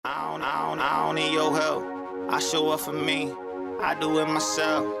I don't need your help. I show up for me. I do it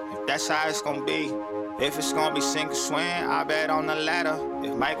myself. If that's how it's gonna be. If it's gonna be sink or swim, I bet on the ladder.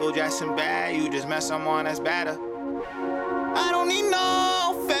 If Michael Jackson bad, you just met someone that's better. I don't need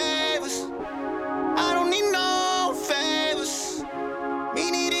no favors. I don't need no favors. Me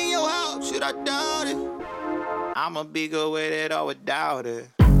needing your help, should I doubt it? I'ma be good with it or without it.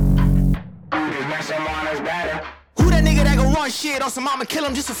 Just met someone that's better. Who that nigga that gon' run shit on some I'ma kill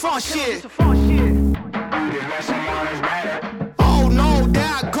him just for fun shit? Just met someone that's better. Oh no, there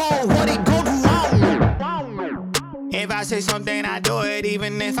I go, what he gon' do? If I say something, I do it,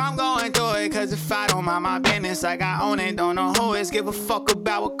 even if I'm going through it. Cause if I don't mind my business, like I own it, don't know who it is. Give a fuck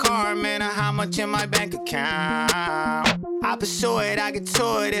about what car I'm in or how much in my bank account. I pursue it, I get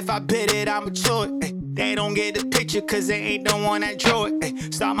to it. If I bid it, I'ma chew it. Ay, they don't get the picture cause they ain't the one that drew it. Ay,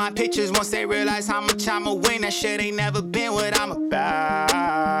 start my pictures once they realize how much I'ma win. That shit ain't never been what I'm about.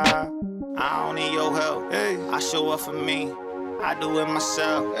 I don't need your help. Ay, I show up for me. I do it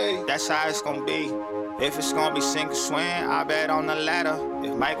myself. Ay, that's how it's gonna be. If it's gonna be sink or swim, I bet on the ladder.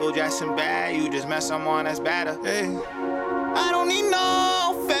 If Michael Jackson bad, you just met someone that's better. Hey. I don't need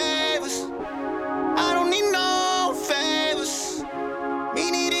no favors. I don't need no favors. Me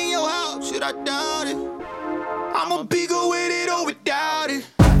needing your help, should I doubt it? I'ma be good with it or without it.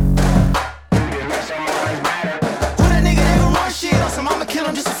 You met someone that's better. Who that nigga that gon' run shit on some I'ma kill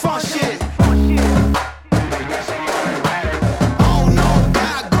him just for fun shit?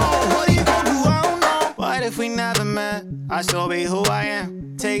 If we never met, I still be who I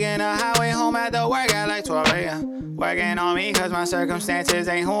am. Taking a highway home at the work at like 12 a.m. Working on me cause my circumstances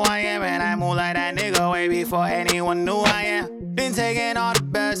ain't who I am. And I move like that nigga way before anyone knew I am. Been taking all the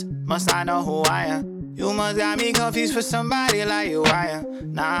best, must I know who I am. You must got me confused for somebody like you I am.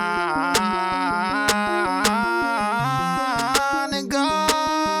 Nah, nigga,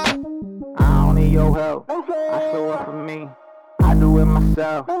 I don't need your help. I show up for me. I do it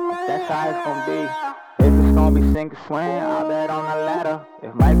myself. That's how it's gonna be. If it's gonna be sink or swim, I bet on the ladder.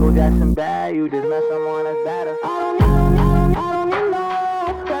 If Michael Jackson bad, you just met someone that's better. I don't need no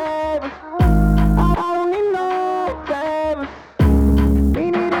favors. I don't need no favors. Me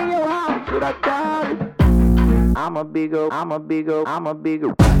needing your help, should I doubt it? I'm a big O. I don't need no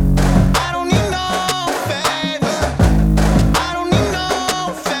favors. I don't need no favors. I don't need no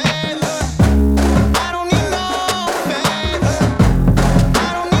favors. I don't need no favors. I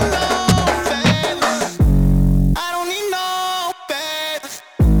don't need no favors. I don't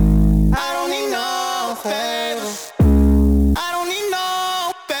need no favors. I don't need no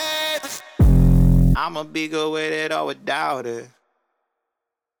favors. I'ma be good with it or without it.